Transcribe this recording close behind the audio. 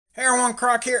Pokemon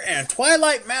Croc here, and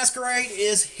Twilight Masquerade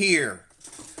is here.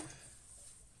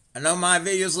 I know my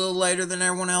video is a little later than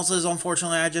everyone else's.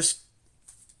 Unfortunately, I just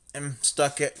am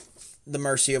stuck at the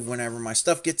mercy of whenever my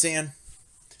stuff gets in.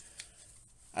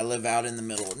 I live out in the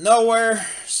middle of nowhere,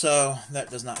 so that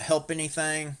does not help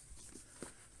anything.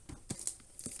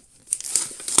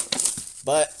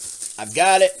 But I've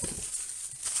got it.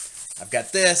 I've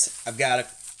got this. I've got a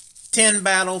 10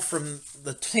 battle from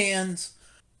the 10s.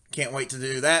 Can't wait to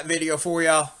do that video for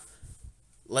y'all.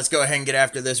 Let's go ahead and get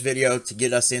after this video to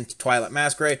get us into Twilight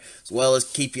Masquerade, as well as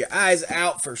keep your eyes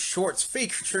out for shorts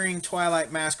featuring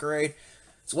Twilight Masquerade,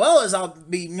 as well as I'll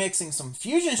be mixing some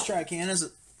Fusion Strike in,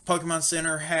 as Pokemon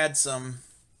Center had some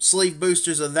sleeve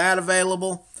boosters of that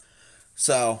available.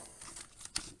 So,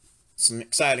 some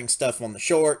exciting stuff on the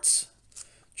shorts.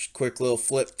 Just a quick little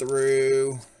flip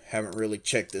through. Haven't really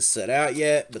checked this set out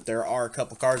yet, but there are a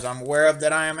couple cards I'm aware of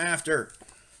that I am after.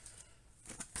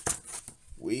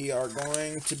 We are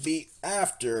going to be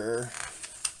after,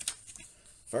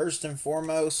 first and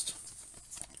foremost,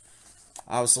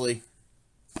 obviously,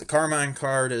 the Carmine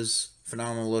card is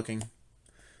phenomenal looking.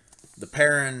 The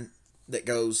pairing that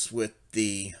goes with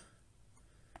the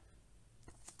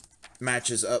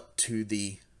matches up to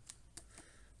the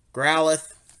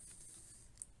Growlithe.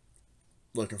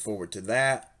 Looking forward to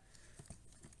that.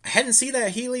 I hadn't seen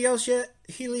that Heliolisk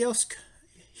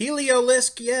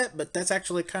yet, but that's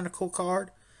actually a kind of cool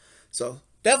card. So,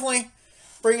 definitely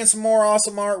bringing some more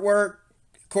awesome artwork.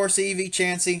 Of course, Eevee,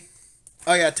 Chansey.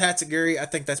 Oh yeah, Tatsugiri. I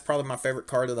think that's probably my favorite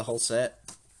card of the whole set.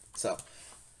 So,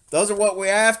 those are what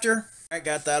we're after. I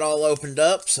got that all opened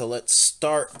up, so let's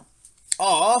start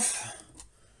off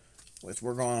with,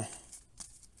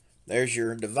 there's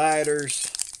your dividers.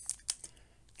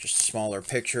 Just a smaller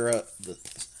picture of the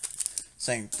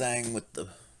same thing with the,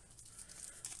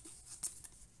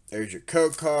 there's your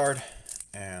code card,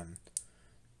 and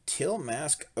Till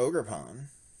Mask Ogerpon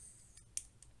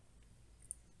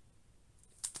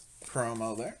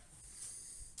promo there.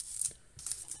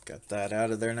 Got that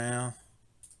out of there now.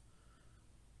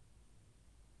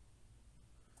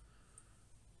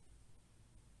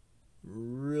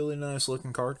 Really nice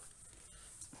looking card.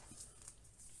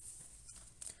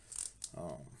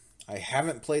 I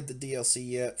haven't played the DLC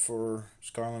yet for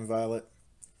Scarlet and Violet.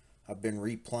 I've been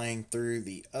replaying through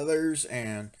the others,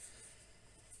 and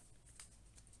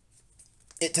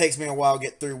it takes me a while to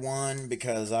get through one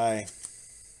because I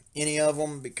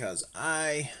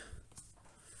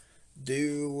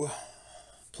do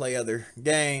play other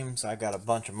games. I got a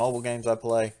bunch of mobile games I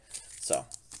play, so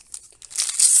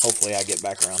hopefully I get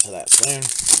back around to that soon.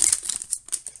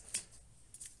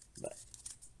 But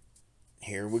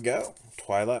here we go.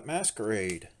 Twilight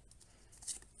Masquerade,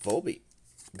 Volbeat,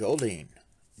 Goldeen,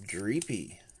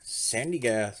 Dreepy,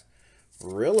 Sandygast,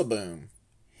 Rillaboom,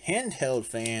 Handheld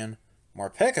Fan,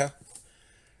 Morpeko,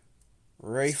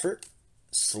 Rayford,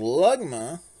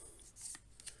 Slugma,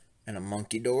 and a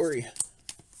Monkey Dory.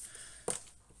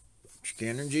 Electric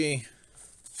Energy.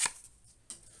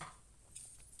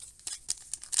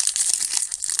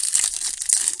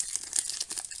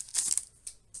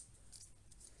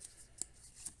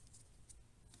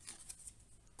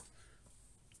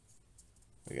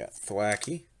 We got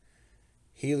Thwackey,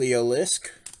 Heliolisk,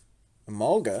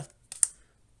 Emolga,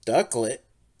 Ducklet,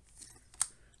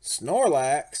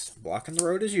 Snorlax, blocking the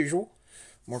road as usual,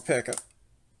 Morpeko,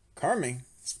 Carmine,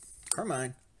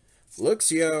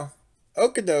 Luxio,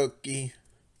 Okidoki,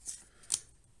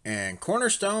 and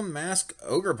Cornerstone Mask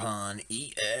Ogerpon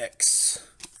EX.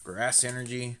 Grass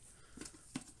Energy.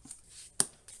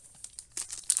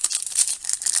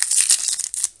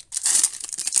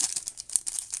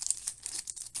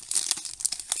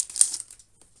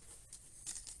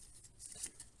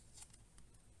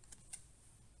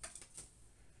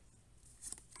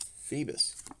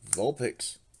 Phoebus,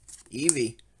 Vulpix,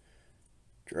 Eevee,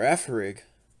 Girafarig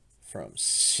from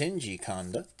Shinji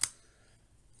Kanda,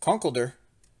 Conkeldurr,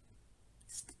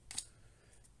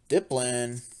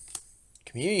 Dipplin,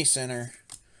 Community Center,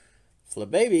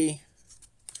 Flababy,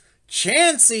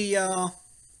 Chansey, y'all.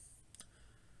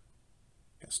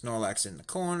 Got Snorlax in the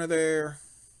corner there.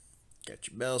 Got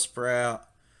your Bellsprout,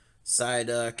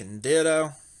 Psyduck, and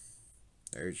Ditto.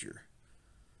 There's your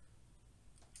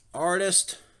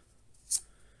artist.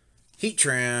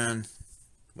 Heatran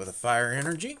with a Fire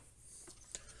Energy.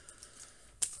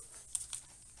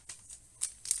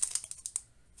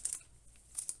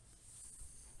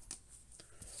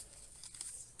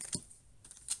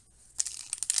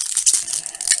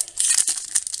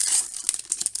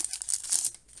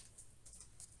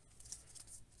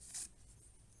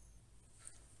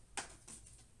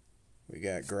 We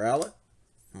got Growlithe,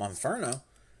 Monferno,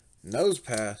 Nose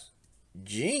Pass,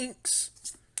 Jinx,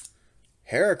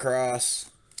 Heracross,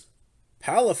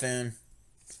 Palafin,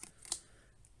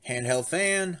 Handheld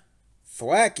Fan,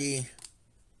 Thwackey,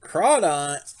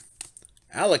 Crawdont,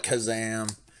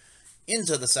 Alakazam,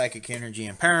 into the Psychic Energy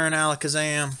Empowering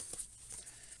Alakazam.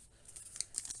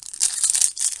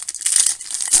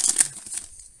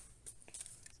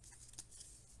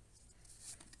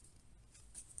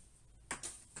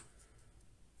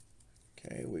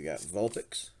 Okay, we got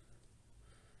Vulpix,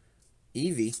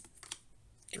 Eevee,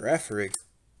 Girafarig,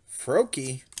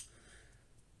 Froakie,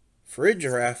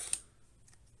 Frigiraf,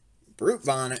 Brute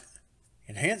Bonnet,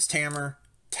 Enhanced Hammer,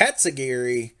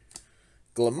 Tatsugiri,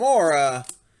 Glamora,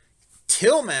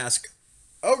 Tillmask,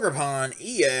 Ogerpon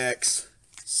EX,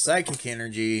 Psychic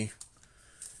Energy.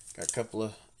 Got a couple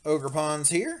of Ogerpons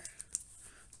here.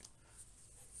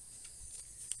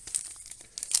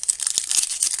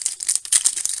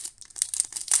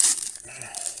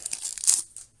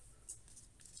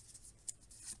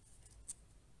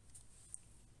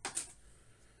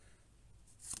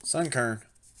 Sunkern,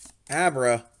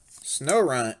 Abra,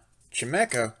 Snorunt,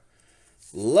 Chimecho,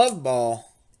 Loveball,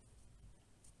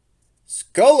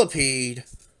 Scolipede,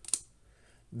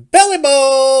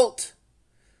 Bellibolt.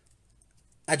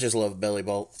 I just love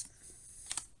Bellibolt.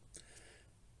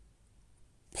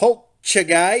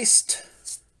 Poltergeist,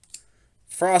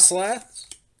 Frostlass,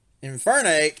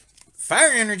 Infernape,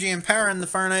 Fire Energy Empowering the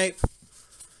Fernape.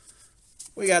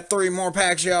 We got 3 more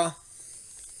packs, y'all.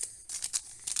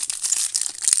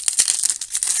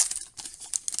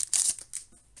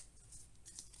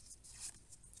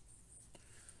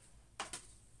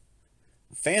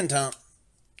 Phantump,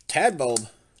 Tadbulb,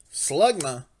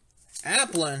 Slugma,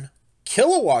 Applin,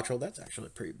 Kilowattrel. That's actually a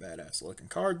pretty badass looking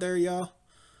card there, y'all.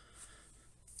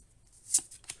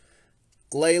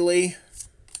 Glalie,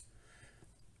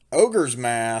 Ogre's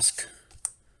Mask,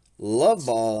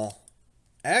 Loveball,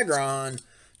 Aggron,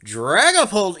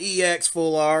 Dragapult EX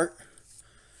Full Art,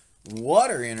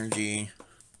 Water Energy,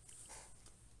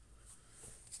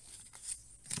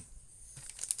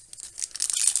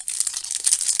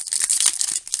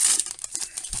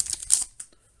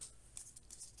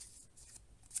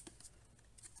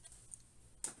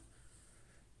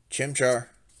 Chimchar,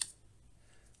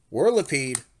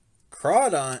 Whirlipede,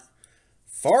 Crawdont,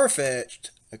 Farfetch'd,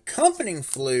 Accompanying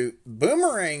Flute,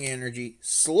 Boomerang Energy,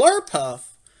 Slurpuff.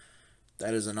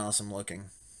 That is an awesome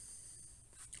looking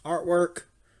artwork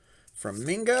from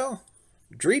Mingo,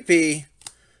 Dreepy,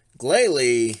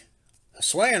 Glalie,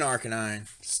 Hisuian Arcanine,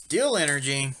 Steel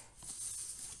Energy.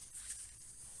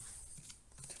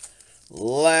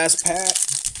 Last pack.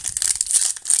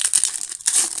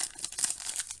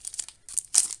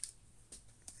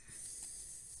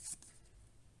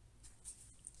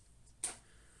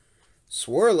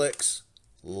 Swirlix,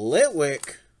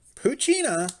 Litwick,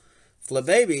 Poochyena,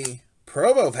 Flababy,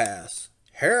 Probopass,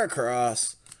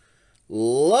 Heracross,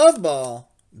 Loveball,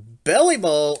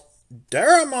 Bellibolt,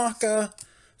 Darumaka,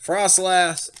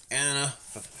 Frostlass, and a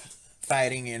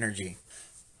Fighting Energy.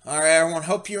 Alright, everyone,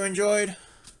 hope you enjoyed.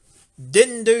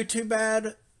 Didn't do too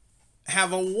bad.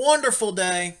 Have a wonderful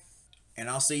day, and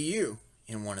I'll see you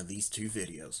in one of these 2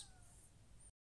 videos.